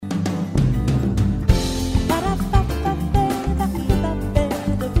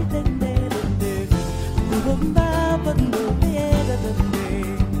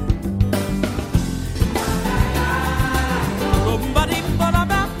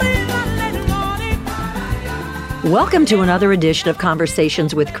Welcome to another edition of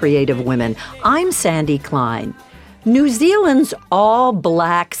Conversations with Creative Women. I'm Sandy Klein. New Zealand's All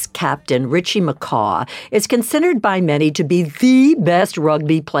Blacks captain, Richie McCaw, is considered by many to be the best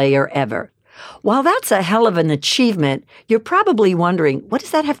rugby player ever. While that's a hell of an achievement, you're probably wondering, what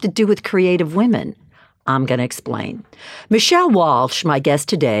does that have to do with creative women? I'm going to explain. Michelle Walshe, my guest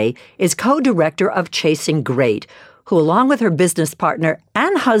today, is co-director of Chasing Great, who, along with her business partner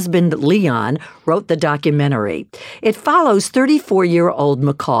and husband, Leon, wrote the documentary. It follows 34-year-old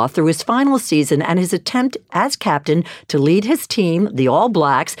McCaw through his final season and his attempt as captain to lead his team, the All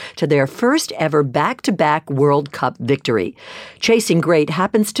Blacks, to their first ever back-to-back World Cup victory. Chasing Great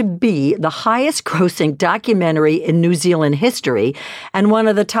happens to be the highest-grossing documentary in New Zealand history and one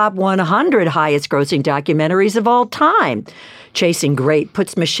of the top 100 highest-grossing documentaries of all time. Chasing Great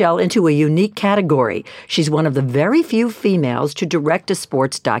puts Michelle into a unique category. She's one of the very few females to direct a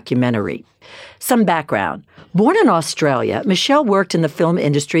sports documentary. Some background. Born in Australia, Michelle worked in the film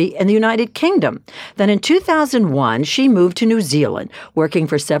industry in the United Kingdom. Then in 2001, she moved to New Zealand, working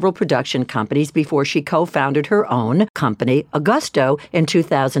for several production companies before she co-founded her own company, Augusto, in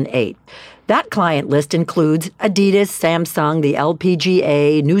 2008. That client list includes Adidas, Samsung, the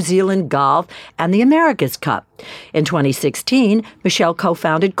LPGA, New Zealand Golf, and the America's Cup. In 2016, Michelle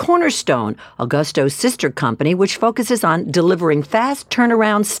co-founded Cornerstone, Augusto's sister company, which focuses on delivering fast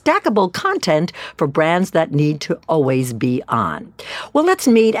turnaround, stackable content for brands that need to always be on. Well, let's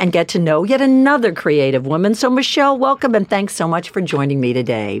meet and get to know yet another creative woman. So, Michelle, welcome and thanks so much for joining me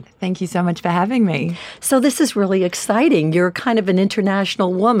today. Thank you so much for having me. So this is really exciting. You're kind of an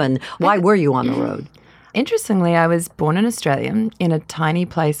international woman. Why were you on the road? Interestingly, I was born in Australia in a tiny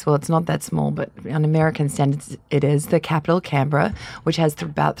place. Well, it's not that small, but on American standards, it is the capital, Canberra, which has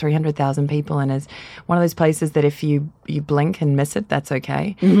about 300,000 people and is one of those places that if you blink and miss it, that's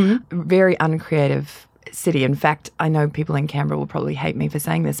okay. Mm-hmm. Very uncreative city. In fact, I know people in Canberra will probably hate me for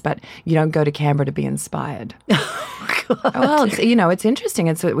saying this, but you don't go to Canberra to be inspired. Well, it's interesting.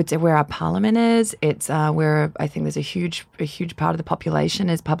 It's where our parliament is. It's where I think there's a huge part of the population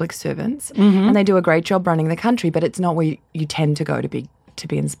is public servants, and they do a great job running the country. But it's not where you tend to go to be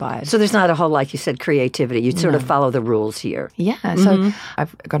inspired. So there's not a whole, like you said, creativity. You sort of follow the rules here. Yeah. So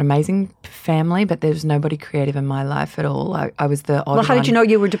I've got an amazing family, but there's nobody creative in my life at all. I was the odd one. Well, how did you know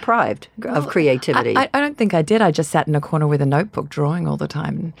you were deprived of creativity? I don't think I did. I just sat in a corner with a notebook drawing all the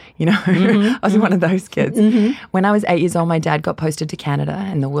time. I was one of those kids. When I was 8 years old, my dad got posted to Canada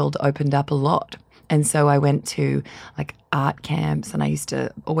and the world opened up a lot. And so I went to art camps, and I used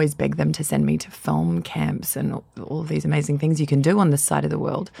to always beg them to send me to film camps and all of these amazing things you can do on this side of the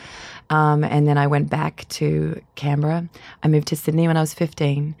world. And then I went back to Canberra. I moved to Sydney when I was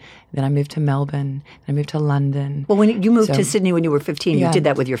 15. Then I moved to Melbourne. Then I moved to London. Well, when you moved to Sydney when you were 15, you did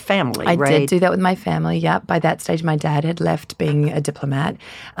that with your family, right? I did do that with my family, yeah. By that stage, my dad had left being a diplomat.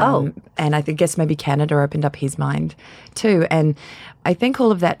 And I guess maybe Canada opened up his mind too. And I think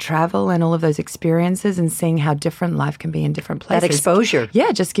all of that travel and all of those experiences and seeing how different life can be in different places. That exposure.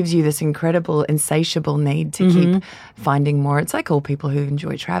 Yeah, just gives you this incredible, insatiable need to keep finding more. It's like all people who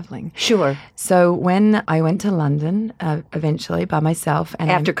enjoy traveling. Sure. So when I went to London, eventually by myself. And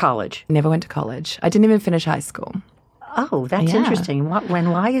after college? Never went to college. I didn't even finish high school. Oh, that's interesting.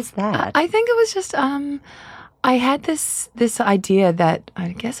 Why is that? I think it was just I had this idea that I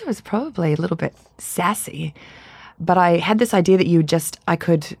guess it was probably a little bit sassy, but I had this idea that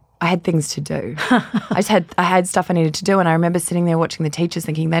I had things to do. I had stuff I needed to do, and I remember sitting there watching the teachers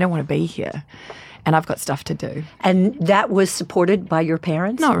thinking, they don't want to be here, and I've got stuff to do. And that was supported by your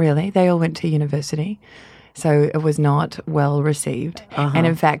parents? Not really. They all went to university, so it was not well received. And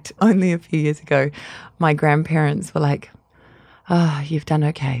in fact, only a few years ago, my grandparents were like, "Oh, you've done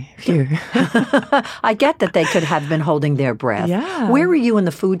okay. Phew." I get that they could have been holding their breath. Yeah. Where were you in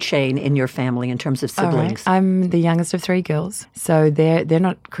the food chain in your family in terms of siblings? Right. I'm the youngest of three girls, so they're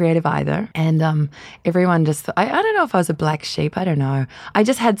not creative either. And everyone just, I don't know if I was a black sheep. I don't know. I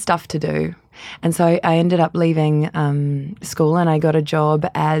just had stuff to do. And so I ended up leaving school, and I got a job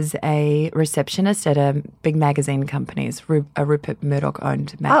as a receptionist at a big magazine company. It's a Rupert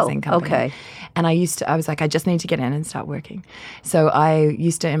Murdoch-owned magazine company. Okay. And I was like, I just need to get in and start working. So I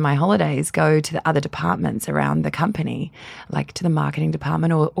used to, in my holidays, go to the other departments around the company, like to the marketing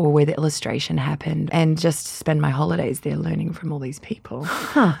department or where the illustration happened, and just spend my holidays there learning from all these people.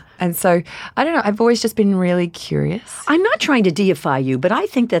 And so, I don't know, I've always just been really curious. I'm not trying to deify you, but I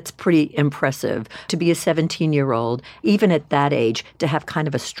think that's pretty impressive to be a 17-year-old, even at that age, to have kind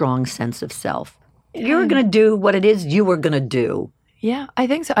of a strong sense of self. You're going to do what it is you were going to do. Yeah, I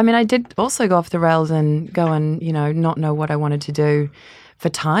think so. I mean, I did also go off the rails and go and, not know what I wanted to do for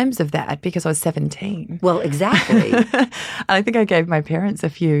times of that because I was 17. Well, exactly. I think I gave my parents a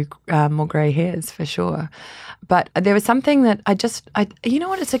few more grey hairs for sure. But there was something that you know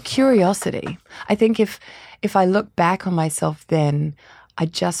what, it's a curiosity. I think if I look back on myself then, I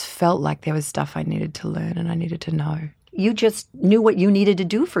just felt like there was stuff I needed to learn and I needed to know. You just knew what you needed to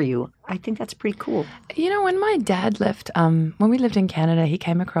do for you. I think that's pretty cool. When my dad left, when we lived in Canada, he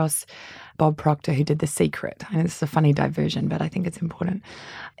came across Bob Proctor, who did The Secret. I know this is a funny diversion, but I think it's important.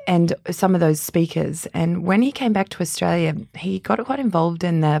 And some of those speakers. And when he came back to Australia, he got quite involved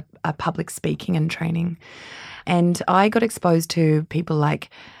in the public speaking and training. And I got exposed to people like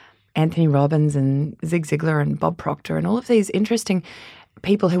Anthony Robbins and Zig Ziglar and Bob Proctor and all of these interesting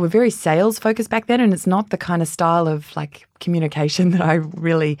people who were very sales focused back then, and it's not the kind of style of like communication that I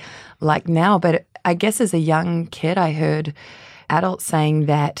really like now. But I guess as a young kid, I heard adults saying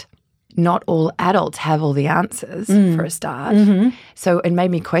that not all adults have all the answers for a start. Mm-hmm. So it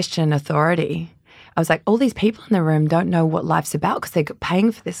made me question authority. I was like, all these people in the room don't know what life's about because they're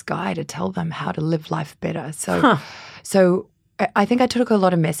paying for this guy to tell them how to live life better. So I think I took a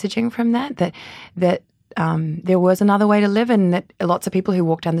lot of messaging from that there was another way to live, and that lots of people who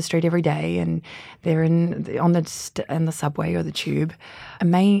walk down the street every day and they're on the subway or the tube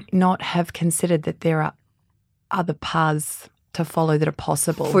may not have considered that there are other paths to follow that are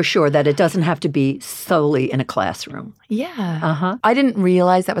possible. For sure, that it doesn't have to be solely in a classroom. Yeah. Uh-huh. I didn't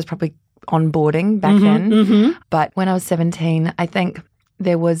realize that was probably onboarding back then. Mm-hmm. But when I was 17, I think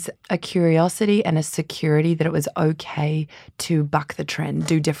there was a curiosity and a security that it was okay to buck the trend,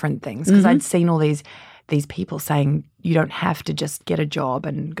 do different things. Because I'd seen all these people saying you don't have to just get a job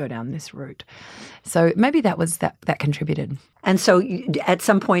and go down this route. So maybe that contributed. And so at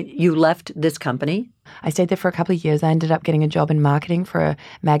some point you left this company? I stayed there for a couple of years. I ended up getting a job in marketing for a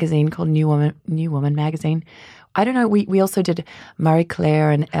magazine called New Woman magazine. I don't know, we also did Marie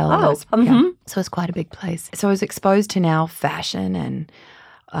Claire and Elle. So it's quite a big place. So I was exposed to now fashion and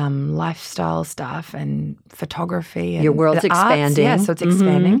lifestyle stuff and photography. And your world's expanding. Yeah, so it's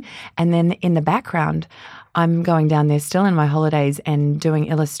expanding. And then in the background, I'm going down there still in my holidays and doing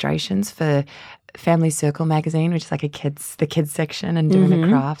illustrations for Family Circle magazine, which is like the kids section, and doing the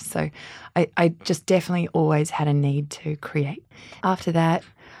crafts. So I just definitely always had a need to create. After that,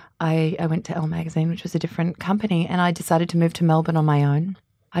 I went to Elle magazine, which was a different company, and I decided to move to Melbourne on my own.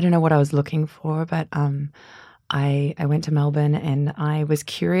 I don't know what I was looking for, but I went to Melbourne and I was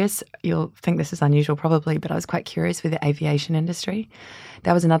curious. You'll think this is unusual probably, but I was quite curious with the aviation industry.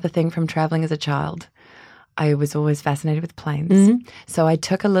 That was another thing from traveling as a child. I was always fascinated with planes. So I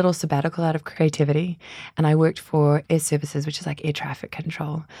took a little sabbatical out of creativity and I worked for Air Services, which is like air traffic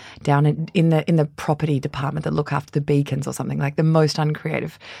control, down in the property department that look after the beacons or something, like the most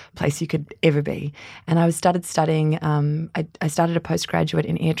uncreative place you could ever be. And I started studying, I started a postgraduate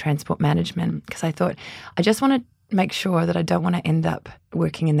in air transport management because I thought I just want to make sure that I don't want to end up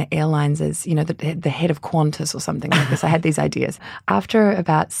working in the airlines as, the head of Qantas or something like this. I had these ideas. After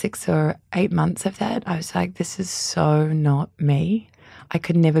about 6 or 8 months of that, I was like, this is so not me. I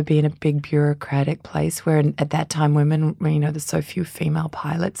could never be in a big bureaucratic place where at that time women, there's so few female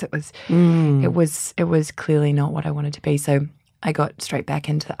pilots. It was clearly not what I wanted to be. So I got straight back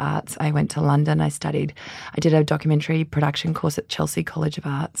into the arts. I went to London. I did a documentary production course at Chelsea College of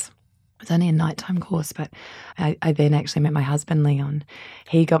Arts. It was only a nighttime course, but I then actually met my husband, Leon.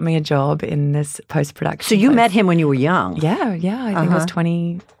 He got me a job in this post-production. So you met him when you were young? Yeah. I think I was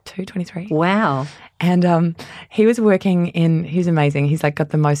 22, 23. Wow. And he was working he's amazing. He's like got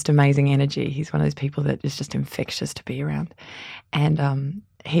the most amazing energy. He's one of those people that is just infectious to be around. And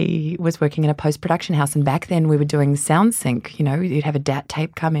he was working in a post-production house. And back then we were doing sound sync. You'd have a DAT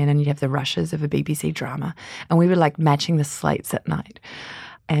tape come in and you'd have the rushes of a BBC drama. And we were like matching the slates at night.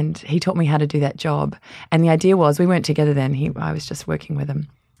 And he taught me how to do that job. And the idea was, we weren't together then, I was just working with him.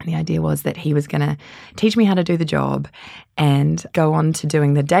 And the idea was that he was going to teach me how to do the job and go on to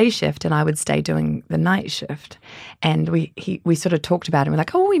doing the day shift, and I would stay doing the night shift. And we sort of talked about it. We're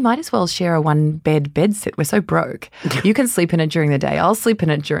like, we might as well share a one-bed sit. We're so broke. You can sleep in it during the day. I'll sleep in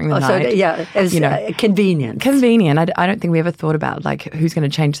it during the night. So, convenient. Convenient. I don't think we ever thought about, like, who's going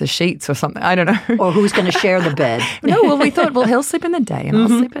to change the sheets or something. I don't know. Or who's going to share the bed. No, well, we thought, he'll sleep in the day and I'll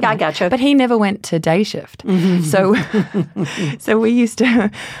sleep in I gotcha. But he never went to day shift. So we used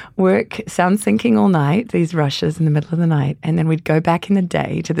to work sound syncing all night, these rushes in the middle of the night, and then we'd go back in the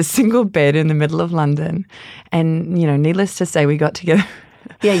day to the single bed in the middle of London. And, needless to say, we got together.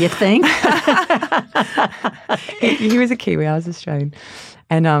 Yeah, you think? He was a Kiwi, I was Australian.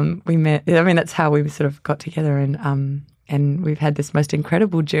 And we met. I mean, that's how we sort of got together. And and we've had this most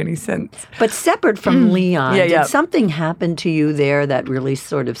incredible journey since. But separate from Leon, Yeah, yeah. did something happen to you there that really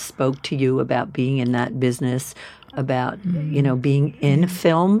sort of spoke to you about being in that business, about, being in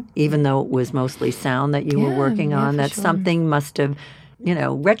film, even though it was mostly sound that you were working on, that sure. something must have,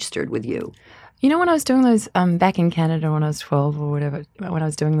 registered with you? When I was doing those back in Canada when I was 12 or whatever, when I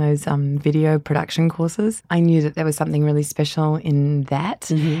was doing those video production courses, I knew that there was something really special in that.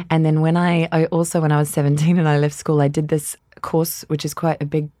 Mm-hmm. And then when I also, when I was 17 and I left school, I did this course, which is quite a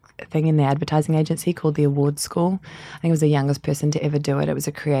big thing in the advertising agency called the Awards School. I think I was the youngest person to ever do it. It was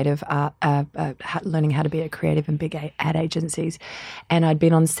a creative, learning how to be a creative in big ad agencies. And I'd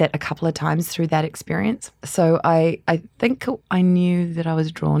been on set a couple of times through that experience. So I think I knew that I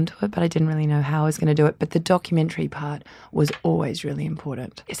was drawn to it, but I didn't really know how I was going to do it. But the documentary part was always really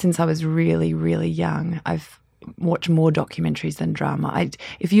important. Since I was really, really young, I've watch more documentaries than drama.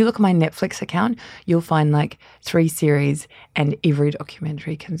 If you look at my Netflix account, you'll find like 3 series and every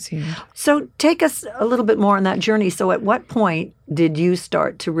documentary consumed. So take us a little bit more on that journey. So at what point did you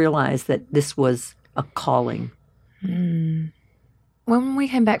start to realize that this was a calling? When we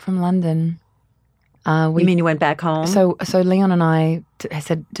came back from London, you mean you went back home? So Leon and I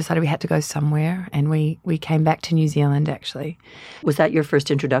decided we had to go somewhere, and we came back to New Zealand, actually. Was that your first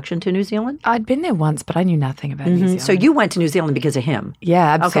introduction to New Zealand? I'd been there once, but I knew nothing about New Zealand. So you went to New Zealand because of him?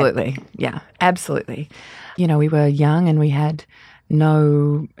 Yeah, absolutely. Okay. Yeah, absolutely. We were young and we had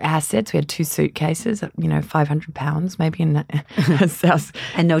no assets. We had 2 suitcases, 500 pounds maybe in his house.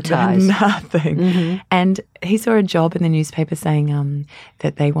 And no ties. Nothing. Mm-hmm. And he saw a job in the newspaper saying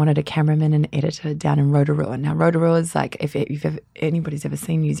that they wanted a cameraman and editor down in Rotorua. Now, Rotorua is like, if anybody's ever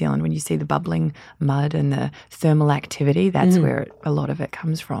seen New Zealand, when you see the bubbling mud and the thermal activity, that's where a lot of it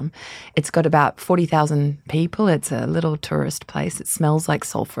comes from. It's got about 40,000 people. It's a little tourist place. It smells like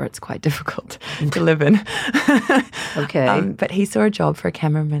sulphur. It's quite difficult to live in. Okay. But he saw a job for a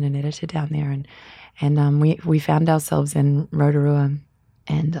cameraman and editor down there, and we found ourselves in Rotorua,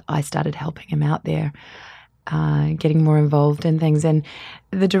 and I started helping him out there, getting more involved in things. And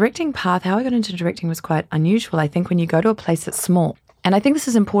the directing path, how I got into directing was quite unusual. I think when you go to a place that's small, and I think this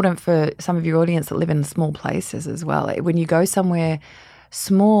is important for some of your audience that live in small places as well. When you go somewhere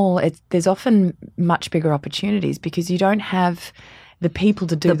small, there's often much bigger opportunities because you don't have the people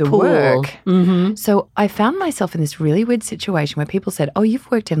to do the work. Mm-hmm. So I found myself in this really weird situation where people said, "Oh,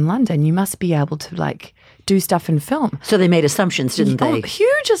 you've worked in London. You must be able to do stuff in film." So they made assumptions, didn't they? Oh,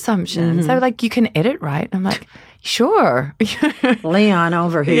 huge assumptions. Mm-hmm. So you can edit, right? I'm like, sure. Leon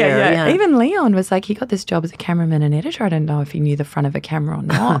over here. Yeah. Even Leon was like, he got this job as a cameraman and editor. I don't know if he knew the front of a camera or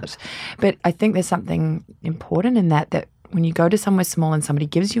not. But I think there's something important in that when you go to somewhere small and somebody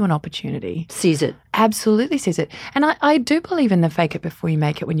gives you an opportunity. Seize it. Absolutely seize it. And I do believe in the fake it before you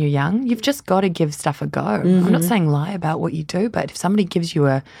make it when you're young. You've just got to give stuff a go. Mm-hmm. I'm not saying lie about what you do, but if somebody gives you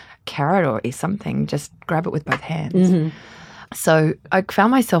a carrot or something, just grab it with both hands. Mm-hmm. So I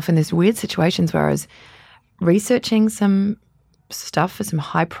found myself in these weird situations where I was researching some stuff for some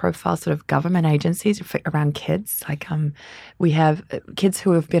high-profile sort of government agencies around kids. We have kids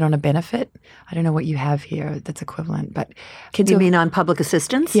who have been on a benefit. I don't know what you have here that's equivalent, but kids. You mean on public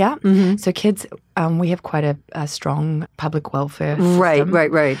assistance? Yeah. Mm-hmm. So kids, we have quite a strong public welfare system.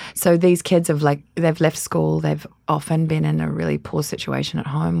 Right. So these kids they've left school. They've often been in a really poor situation at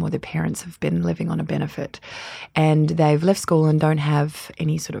home, or their parents have been living on a benefit, and they've left school and don't have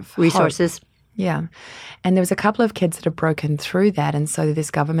any sort of resources. Hope. Yeah. And there was a couple of kids that have broken through that. And so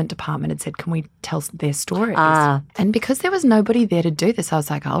this government department had said, can we tell their stories? And because there was nobody there to do this, I was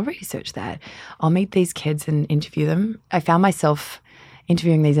like, I'll research that. I'll meet these kids and interview them. I found myself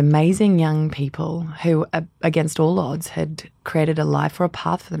interviewing these amazing young people who, against all odds, had created a life or a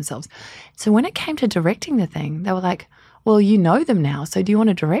path for themselves. So when it came to directing the thing, they were like, well, you know them now, so do you want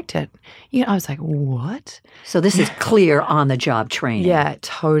to direct it? I was like, what? So this is clear on-the-job training. Yeah,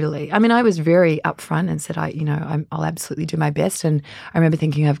 totally. I mean, I was very upfront and said, I'll absolutely do my best. And I remember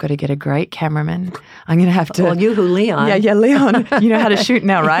thinking, I've got to get a great cameraman. I'm going to have to. Well, Leon. Yeah, Leon. You know how to shoot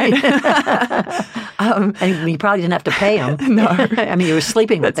now, right? And you probably didn't have to pay him. No. I mean, you were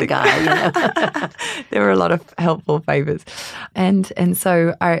sleeping with the guy. There were a lot of helpful favors. And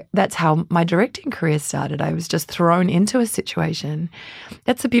so that's how my directing career started. I was just thrown into a situation.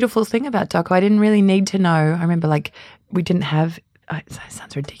 That's the beautiful thing about doco. I didn't really need to know. I remember we didn't have it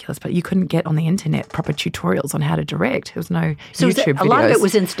sounds ridiculous, but you couldn't get on the internet proper tutorials on how to direct. There was no So YouTube videos. A lot of it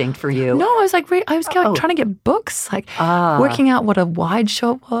was instinct for you. No, I was like, trying to get books, like working out what a wide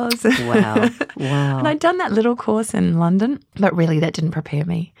shot was. Wow. And I'd done that little course in London, but really that didn't prepare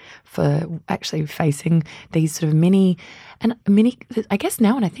me for actually facing these sort of mini, I guess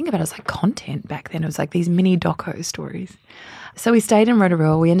now when I think about it, it's like content back then. It was like these mini doco stories. So we stayed in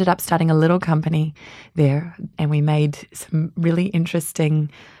Rotorua. We ended up starting a little company there, and we made some really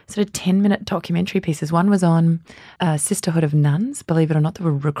interesting sort of 10-minute documentary pieces. One was on Sisterhood of Nuns. Believe it or not, they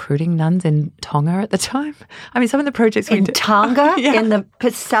were recruiting nuns in Tonga at the time. I mean, some of the projects we did. In Tonga? Yeah. In the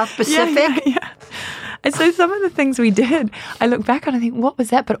South Pacific? Yeah. And so some of the things we did, I look back and I think, what was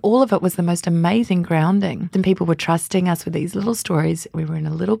that? But all of it was the most amazing grounding. And people were trusting us with these little stories. We were in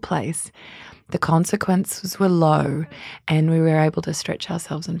a little place. The consequences were low, and we were able to stretch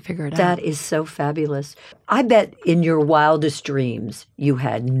ourselves and figure it out. That is so fabulous. I bet in your wildest dreams, you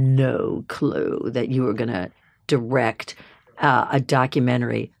had no clue that you were going to direct a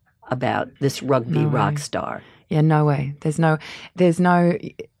documentary about this rugby rock star. Yeah, no way. There's no,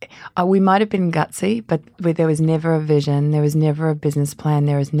 we might have been gutsy, but there was never a vision. There was never a business plan.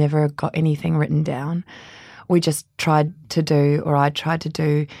 There was never got anything written down. We just I tried to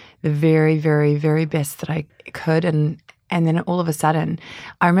do the very, very, very best that I could. And then all of a sudden,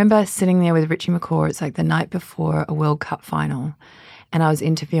 I remember sitting there with Richie McCaw. It's like the night before a World Cup final. And I was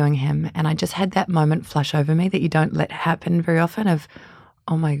interviewing him. And I just had that moment flush over me that you don't let happen very often of,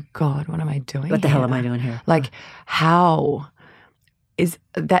 oh my God, what am I doing What the hell am I doing here? Like, how is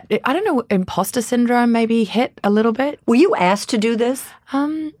that? I don't know, imposter syndrome maybe hit a little bit. Were you asked to do this?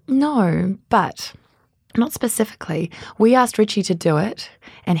 No, but not specifically. We asked Richie to do it,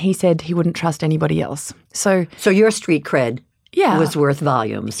 and he said he wouldn't trust anybody else. So your street cred was worth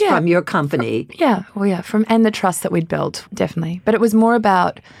volumes from your company. And the trust that we'd built, definitely. But it was more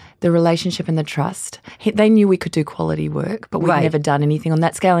about the relationship and the trust. They knew we could do quality work, but we'd never done anything on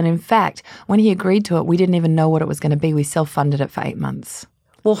that scale. And in fact, when he agreed to it, we didn't even know what it was going to be. We self-funded it for 8 months.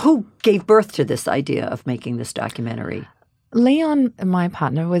 Well, who gave birth to this idea of making this documentary? Leon, my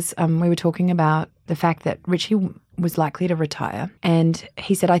partner, we were talking about the fact that Richie was likely to retire. And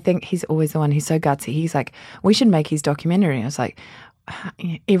he said, I think he's always the one who's so gutsy. He's like, we should make his documentary. And I was like,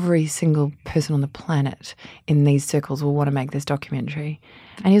 every single person on the planet in these circles will want to make this documentary.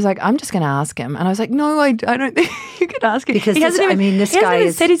 And he was like, I'm just going to ask him. And I was like, no, I don't think you could ask him. Because he this guy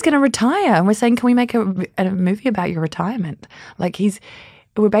said he's going to retire. And we're saying, can we make a movie about your retirement? Like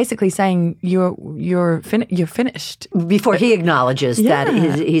we're basically saying you're finished. Before he acknowledges that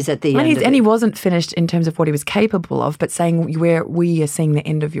he's at the end of it. And he wasn't finished in terms of what he was capable of, but saying we are seeing the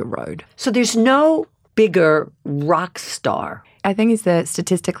end of your road. So there's no bigger rock star. I think he's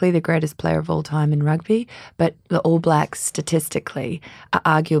statistically the greatest player of all time in rugby, but the All Blacks statistically are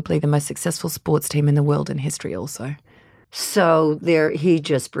arguably the most successful sports team in the world in history also. So he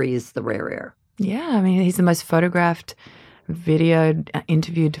just breathes the rare air. Yeah, I mean, he's the most photographed, videoed,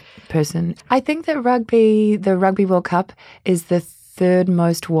 interviewed person. I think that the Rugby World Cup is the third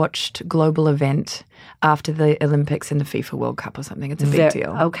most watched global event after the Olympics and the FIFA World Cup or something. It's a big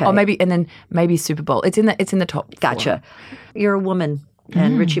deal. Okay. Or maybe Super Bowl. It's in the top. Gotcha. 4. You're a woman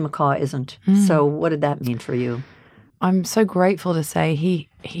and Richie McCaw isn't. So what did that mean for you? I'm so grateful to say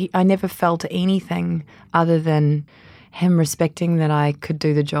I never felt anything other than him respecting that I could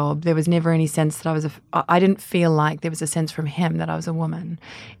do the job. There was never any sense that I didn't feel like there was a sense from him that I was a woman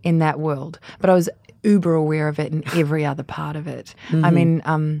in that world. But I was uber aware of it in every other part of it. Mm-hmm. I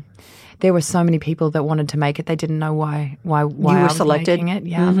mean, there were so many people that wanted to make it. They didn't know why you were I was selected. Making it.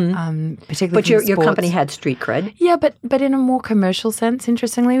 Yeah, particularly. But your company had street cred. Yeah, but in a more commercial sense.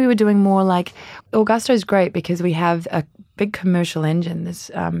 Interestingly, we were doing more like Augusto is great because we have a big commercial engine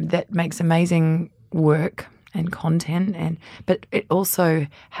that makes amazing work and content, but it also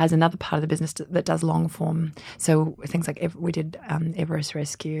has another part of the business that does long form. So things like we did Everest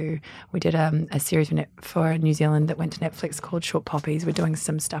Rescue. We did a series for New Zealand that went to Netflix called Short Poppies. We're doing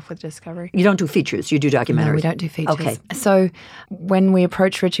some stuff with Discovery. You don't do features. You do documentaries. No, we don't do features. Okay. So when we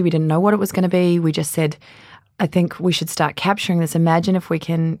approached Richie, we didn't know what it was going to be. We just said, I think we should start capturing this. Imagine if we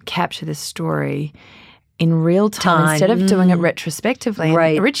can capture this story in real time instead of doing it retrospectively.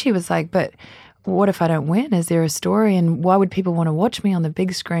 Right. And Richie was like, but what if I don't win? Is there a story? And why would people want to watch me on the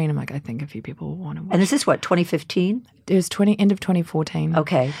big screen? I'm like, I think a few people will want to watch. And is this 2015? It was end of 2014.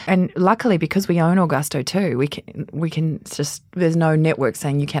 Okay. And luckily, because we own Augusto too, we can just, there's no network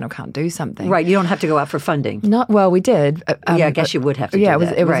saying you can or can't do something. Right. You don't have to go out for funding. Well, we did. I guess you would have to do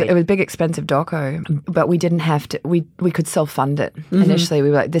that. It was big, expensive doco, but we didn't have to, we could self-fund it. Initially,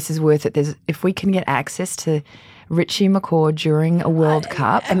 we were like, this is worth it. If we can get access to Richie McCaw during a World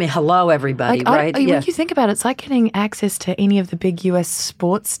Cup. I mean, hello, everybody, right? When you think about it, it's like getting access to any of the big US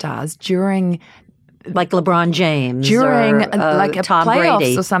sports stars during... Like LeBron James during or, like a Tom playoffs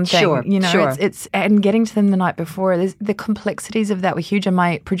Brady. or something. Sure, sure. It's and getting to them the night before. The complexities of that were huge. And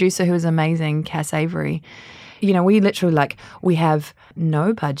my producer, who was amazing, Cass Avery, we literally we have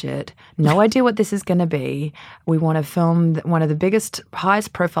no budget, no idea what this is going to be. We want to film one of the biggest,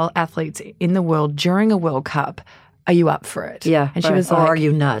 highest profile athletes in the world during a World Cup. Are you up for it? Yeah. And she was like, or are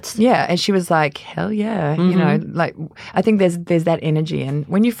you nuts? Yeah. And she was like, hell yeah. I think there's that energy. And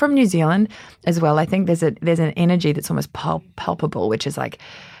when you're from New Zealand as well, I think there's an energy that's almost palpable, which is like,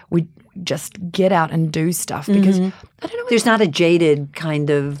 we just get out and do stuff because I don't know. There's not a jaded kind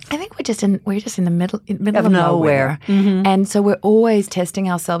of. I think we're just in the middle of nowhere. And so we're always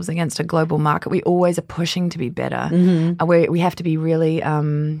testing ourselves against a global market. We always are pushing to be better. We have to be really.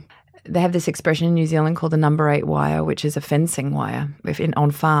 They have this expression in New Zealand called the number 8 wire, which is a fencing wire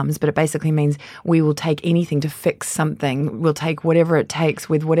on farms, but it basically means we will take anything to fix something. We'll take whatever it takes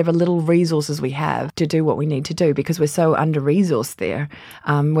with whatever little resources we have to do what we need to do because we're so under-resourced there,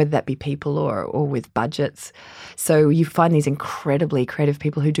 whether that be people or with budgets. So you find these incredibly creative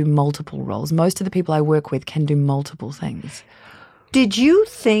people who do multiple roles. Most of the people I work with can do multiple things. Did you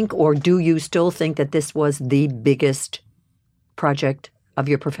think, or do you still think, that this was the biggest project of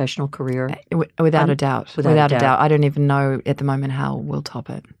your professional career? Without a doubt. Without a doubt. I don't even know at the moment how we'll top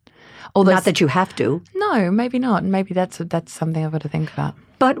it. Although not that you have to. No, maybe not. Maybe that's something I've got to think about.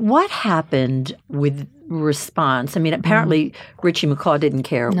 But what happened with response? I mean, apparently Richie McCaw didn't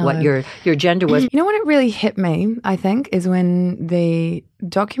care what your gender was. You know when it really hit me, I think, is when the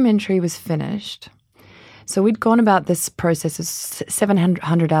documentary was finished. So we'd gone about this process of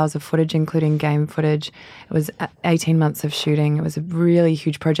 700 hours of footage, including game footage. It was 18 months of shooting. It was a really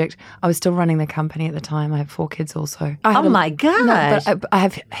huge project. I was still running the company at the time. I have 4 kids also. My God. No, but I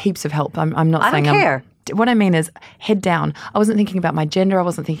have heaps of help. I'm not saying I don't care. What I mean is head down. I wasn't thinking about my gender. I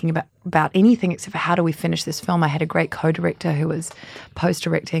wasn't thinking about anything except for how do we finish this film. I had a great co-director who was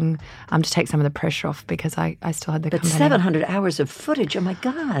post-directing to take some of the pressure off because I still had the company. But 700 hours of footage, oh my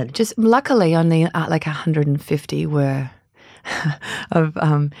God. Just luckily only 150 were of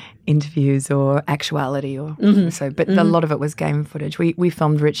interviews or actuality or so. But a lot of it was game footage. We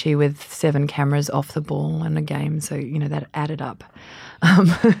filmed Richie with 7 cameras off the ball in a game, so that added up.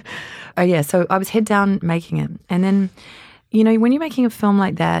 So I was head down making it. And then, when you're making a film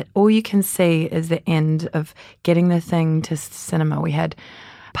like that, all you can see is the end of getting the thing to cinema. We had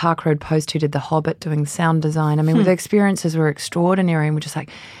Park Road Post who did The Hobbit doing sound design. I mean, the experiences were extraordinary and we're just like,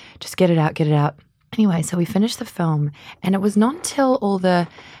 just get it out, get it out. Anyway, so we finished the film and it was not until all the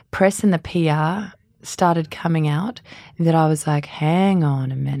press and the PR started coming out that I was like, hang on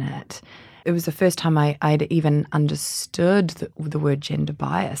a minute. It was the first time I'd even understood the word gender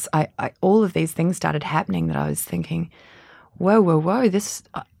bias. All of these things started happening that I was thinking, whoa, this...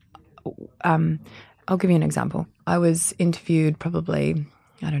 I'll give you an example. I was interviewed probably,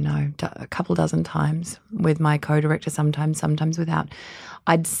 I don't know, a couple dozen times with my co-director, sometimes without.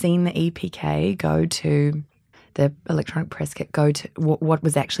 I'd seen the EPK go to the electronic press kit, go to what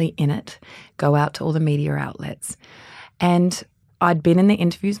was actually in it, go out to all the media outlets. And I'd been in the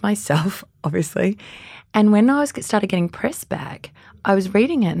interviews myself, obviously. And when I started getting press back, I was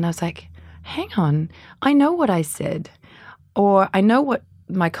reading it and I was like, hang on, I know what I said, or I know what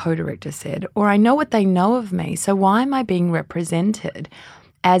my co-director said, or I know what they know of me. So why am I being represented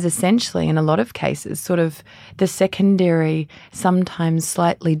as essentially, in a lot of cases, sort of the secondary, sometimes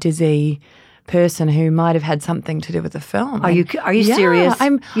slightly dizzy person who might have had something to do with the film? Are you serious?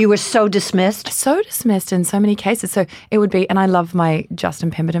 You were so dismissed? So dismissed in so many cases. So it would be, and I love my Justin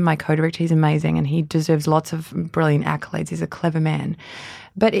Pemberton, my co-director. He's amazing and he deserves lots of brilliant accolades. He's a clever man.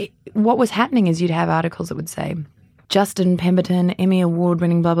 But what was happening is you'd have articles that would say, Justin Pemberton, Emmy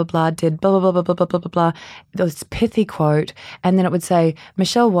Award-winning blah, blah, blah, did blah, blah, blah, blah, blah, blah, blah, blah. This pithy quote. And then it would say,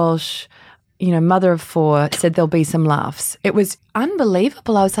 Michelle Walshe, mother of 4, said there'll be some laughs. It was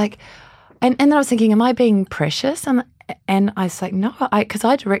unbelievable. I was like, and then I was thinking, am I being precious? And I was like, no, because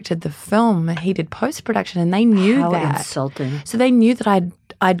I directed the film. He did post-production and they knew that. How insulting. So they knew that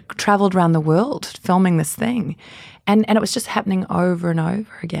I'd traveled around the world filming this thing. And it was just happening over and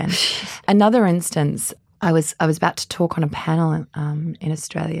over again. Another instance, I was about to talk on a panel in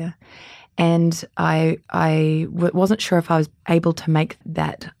Australia, and I wasn't sure if I was able to make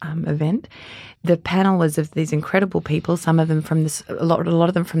that event. The panel was of these incredible people, some of them from a lot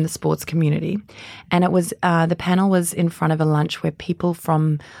of them from the sports community, and it was the panel was in front of a lunch where people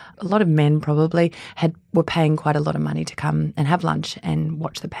from a lot of men probably were paying quite a lot of money to come and have lunch and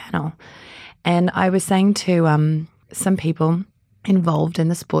watch the panel. And I was saying to some people involved in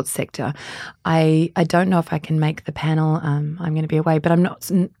the sports sector, I don't know if I can make the panel. I'm going to be away, but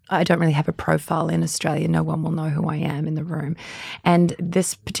I don't really have a profile in Australia. No one will know who I am in the room. And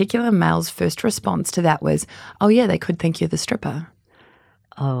this particular male's first response to that was, "Oh yeah, they could think you're the stripper."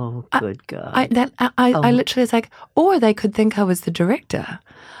 Oh, good God. I literally was like, or they could think I was the director.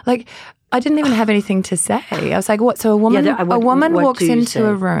 Like, I didn't even have anything to say. I was like, what? So a woman walks into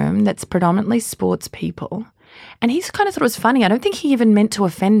a room that's predominantly sports people, and he kind of thought it was funny. I don't think he even meant to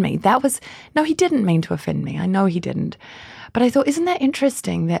offend me. No, he didn't mean to offend me. I know he didn't. But I thought, isn't that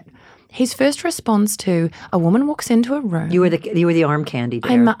interesting that his first response to a woman walks into a room. You were the arm candy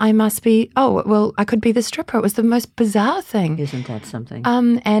there. I must be. Oh well, I could be the stripper. It was the most bizarre thing. Isn't that something?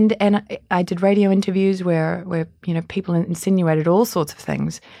 And I did radio interviews where people insinuated all sorts of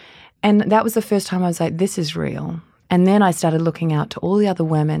things, and that was the first time I was like, this is real. And then I started looking out to all the other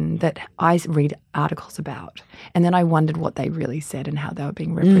women that I read articles about, and then I wondered what they really said and how they were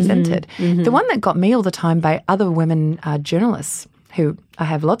being represented. Mm-hmm. The one that got me all the time by other women journalists, who I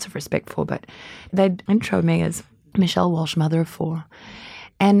have lots of respect for, but they'd intro me as Michelle Walshe, mother of 4.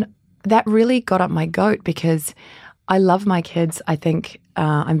 And that really got up my goat because I love my kids. I think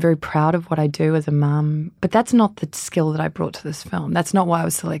I'm very proud of what I do as a mum, but that's not the skill that I brought to this film. That's not why I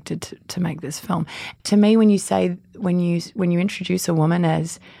was selected to make this film. To me, when you introduce a woman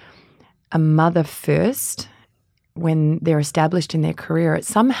as a mother first, when they're established in their career, it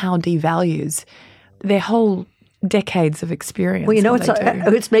somehow devalues their whole decades of experience. Well,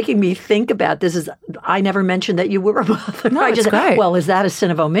 it's making me think about this. I never mentioned that you were a mother. No, it's great. Well, is that a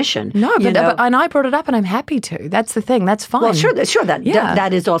sin of omission? No, but and I brought it up, and I'm happy to. That's the thing. That's fine. Well, sure.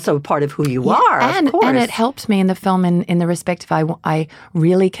 That is also part of who you are. Of course. And it helped me in the film in the respect of I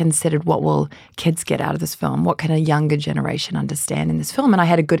really considered what will kids get out of this film? What can a younger generation understand in this film? And I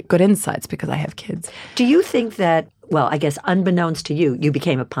had good insights because I have kids. Do you think that? Well, I guess unbeknownst to you, you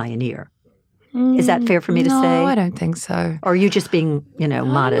became a pioneer. Is that fair for me to say? No, I don't think so. Or are you just being,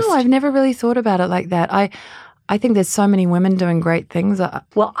 modest? No, I've never really thought about it like that. I think there's so many women doing great things.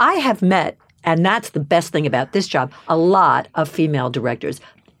 Well, I have met, and that's the best thing about this job, a lot of female directors.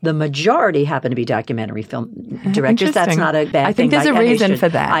 The majority happen to be documentary film directors. That's not a bad thing. I think there's a reason for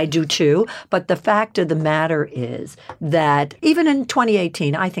that. I do too. But the fact of the matter is that even in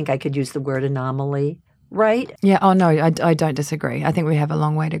 2018, I think I could use the word anomaly, right? Yeah. Oh, no, I don't disagree. I think we have a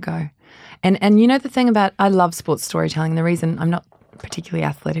long way to go. And the thing about, I love sports storytelling. The reason I'm not particularly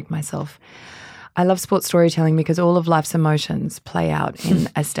athletic myself, I love sports storytelling because all of life's emotions play out in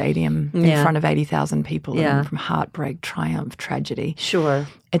a stadium in front of 80,000 people, from heartbreak, triumph, tragedy. Sure.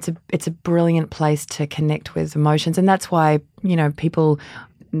 It's a brilliant place to connect with emotions, and that's why people.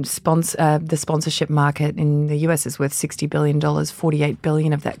 The sponsorship market in the US is worth $60 billion. $48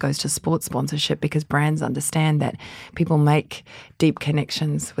 billion of that goes to sports sponsorship because brands understand that people make deep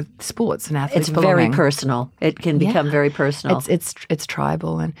connections with sports and athletes. It's very personal. It can become very personal. It's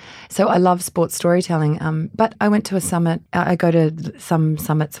tribal, and so I love sports storytelling. But I went to a summit. I go to some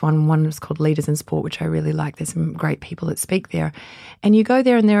summits. One is called Leaders in Sport, which I really like. There's some great people that speak there, and you go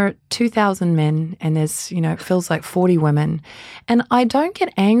there and there are 2,000 men, and there's it feels like 40 women, and I don't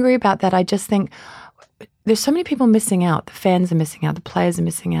get angry about that. I just think there's so many people missing out. The fans are missing out. The players are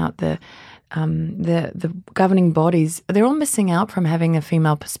missing out. The governing bodies, they're all missing out from having a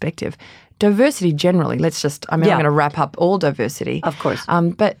female perspective. Diversity generally, I'm going to wrap up all diversity. Of course.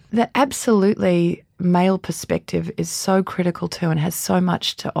 But the absolutely male perspective is so critical too and has so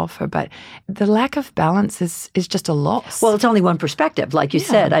much to offer. But the lack of balance is just a loss. Well, it's only one perspective, like you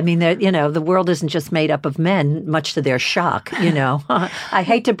said. I mean, the world isn't just made up of men, much to their shock, I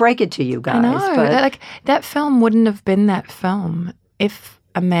hate to break it to you guys. I know. But that film wouldn't have been that film if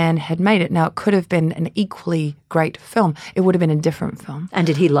a man had made it. Now, it could have been an equally great film. It would have been a different film. And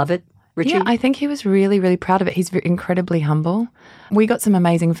did he love it, Richie? Yeah, I think he was really, really proud of it. He's incredibly humble. We got some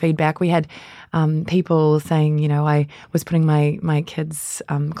amazing feedback. We had people saying, I was putting my kids'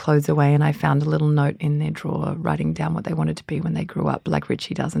 clothes away and I found a little note in their drawer writing down what they wanted to be when they grew up, like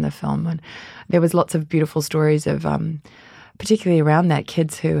Richie does in the film. And there was lots of beautiful stories of, particularly around that,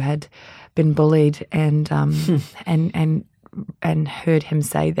 kids who had been bullied and heard him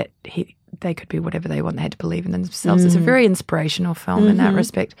say that they could be whatever they want. They had to believe in themselves. It's a very inspirational film in that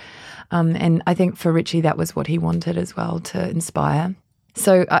respect. And I think for Richie, that was what he wanted as well, to inspire.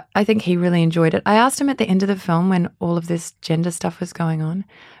 So I think he really enjoyed it. I asked him at the end of the film when all of this gender stuff was going on.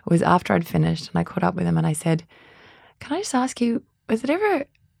 It was after I'd finished, and I caught up with him and I said, can I just ask you, did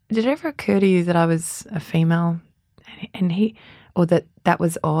it ever occur to you that I was a female or that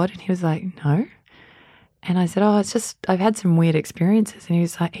was odd? And he was like, no. And I said, it's just, I've had some weird experiences. And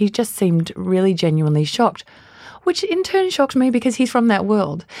he just seemed really genuinely shocked, which in turn shocked me because he's from that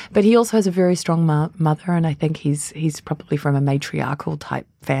world. But he also has a very strong mother, and I think he's probably from a matriarchal type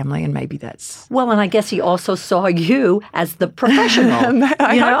family, and maybe that's... Well, and I guess he also saw you as the professional.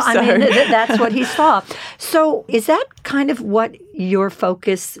 I hope so. I mean, that's what he saw. So is that kind of what your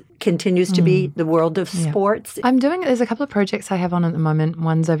focus continues to be, the world of sports? There's a couple of projects I have on at the moment.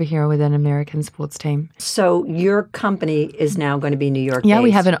 One's over here with an American sports team. So your company is now going to be New York-based. Yeah,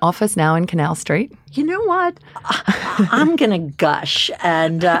 we have an office now in Canal Street. You know what? I'm going to gush,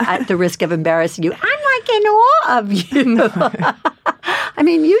 and at the risk of embarrassing you, I'm like in awe of you. I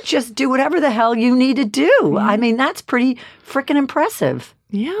mean, you just do whatever the hell you need to do. Yeah. I mean, that's pretty freaking impressive.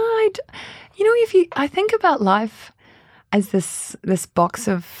 Yeah, I think about life as this box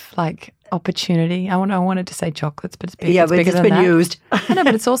of like opportunity. I wanted to say chocolates, but it's big. Yeah, but it's been used. No,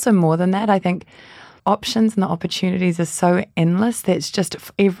 but it's also more than that. I think options and the opportunities are so endless that it's just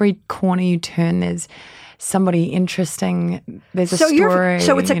every corner you turn, there's somebody interesting. There's a story.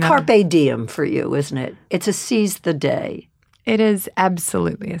 So it's a carpe diem for you, isn't it? It's a seize the day. It is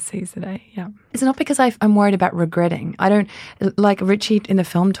absolutely a seize the day, yeah. It's not because I'm worried about regretting. I don't, like Richie in the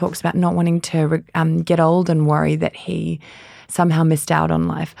film talks about not wanting to get old and worry that he somehow missed out on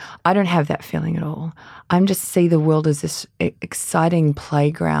life. I don't have that feeling at all. I just see the world as this exciting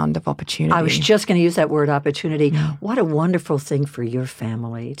playground of opportunity. I was just going to use that word, opportunity. Yeah. What a wonderful thing for your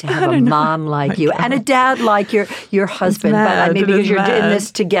family to have a mom like you and a dad like your husband. But I mean, because you're in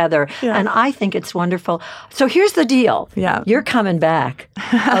this together. Yeah. And I think it's wonderful. So here's the deal. Yeah. You're coming back,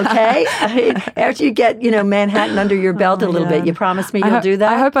 okay? After you get, Manhattan under your belt a little bit, you promise me you'll do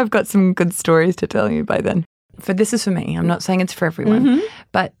that? I hope I've got some good stories to tell you by then. This is for me. I'm not saying it's for everyone.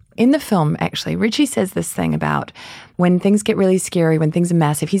 But in the film, actually, Richie says this thing about when things get really scary, when things are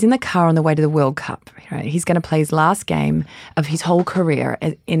massive. He's in the car on the way to the World Cup. Right? He's going to play his last game of his whole career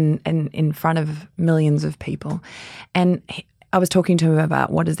in front of millions of people. And I was talking to him about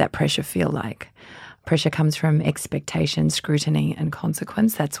what does that pressure feel like. Pressure comes from expectation, scrutiny, and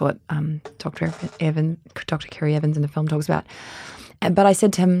consequence. That's what Dr. Kerry Evans in the film talks about. But I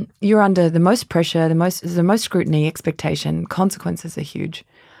said to him, you're under the most pressure, the most scrutiny, expectation, consequences are huge.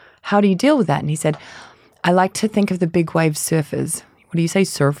 How do you deal with that? And he said, I like to think of the big wave surfers. What do you say,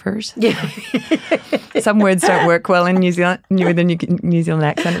 surfers? Yeah. Some words don't work well in New Zealand with a New Zealand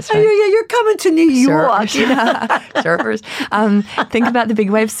accent. It's yeah, you're coming to New York. Surfers. Think about the big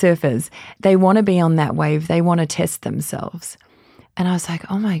wave surfers. They want to be on that wave. They want to test themselves. And I was like,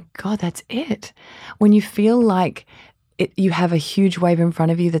 oh my God, that's it. When you feel like you have a huge wave in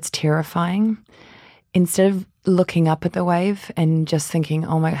front of you that's terrifying, instead of looking up at the wave and just thinking,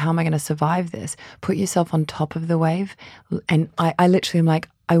 how am I going to survive this? Put yourself on top of the wave. And I literally am like,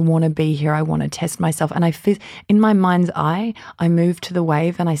 I want to be here. I want to test myself. And I feel, in my mind's eye, I move to the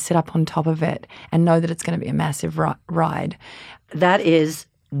wave and I sit up on top of it and know that it's going to be a massive ride. That is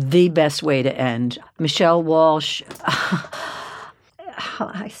the best way to end. Michelle Walshe,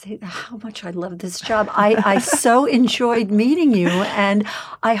 I say how much I love this job. I so enjoyed meeting you, and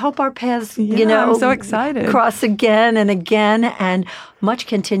I hope our paths, I'm so excited, cross again and again, and much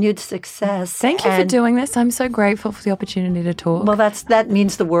continued success. Thank you for doing this. I'm so grateful for the opportunity to talk. Well, that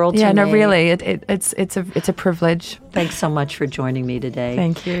means the world to me. Yeah, no, really, it's a privilege. Thanks so much for joining me today.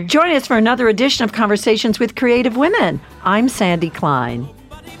 Thank you. Join us for another edition of Conversations with Creative Women. I'm Sandy Klein.